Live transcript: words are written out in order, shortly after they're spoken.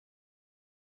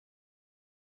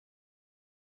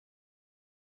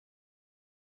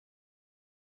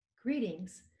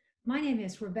Greetings. My name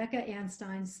is Rebecca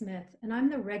Anstine Smith, and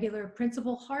I'm the regular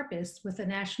principal harpist with the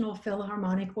National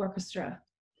Philharmonic Orchestra.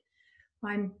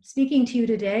 I'm speaking to you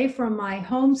today from my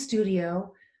home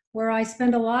studio, where I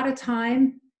spend a lot of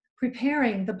time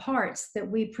preparing the parts that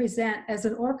we present as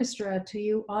an orchestra to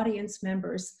you audience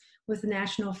members with the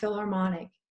National Philharmonic.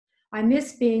 I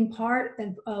miss being part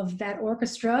of that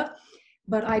orchestra,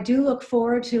 but I do look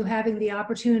forward to having the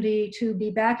opportunity to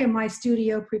be back in my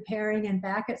studio preparing and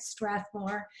back at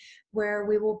Strathmore, where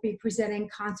we will be presenting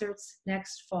concerts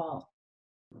next fall.